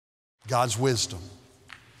God's wisdom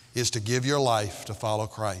is to give your life to follow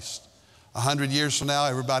Christ. 100 years from now,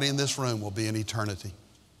 everybody in this room will be in eternity.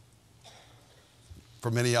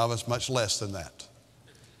 For many of us, much less than that.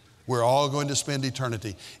 We're all going to spend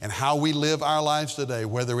eternity. And how we live our lives today,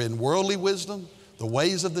 whether in worldly wisdom, the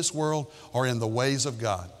ways of this world, or in the ways of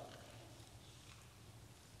God,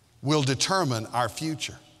 will determine our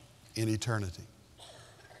future in eternity.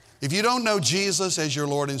 If you don't know Jesus as your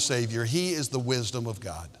Lord and Savior, He is the wisdom of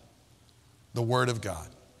God, the Word of God.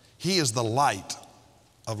 He is the light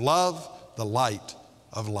of love, the light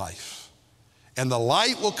of life. And the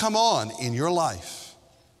light will come on in your life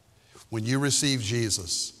when you receive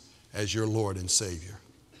Jesus as your Lord and Savior,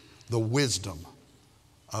 the wisdom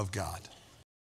of God.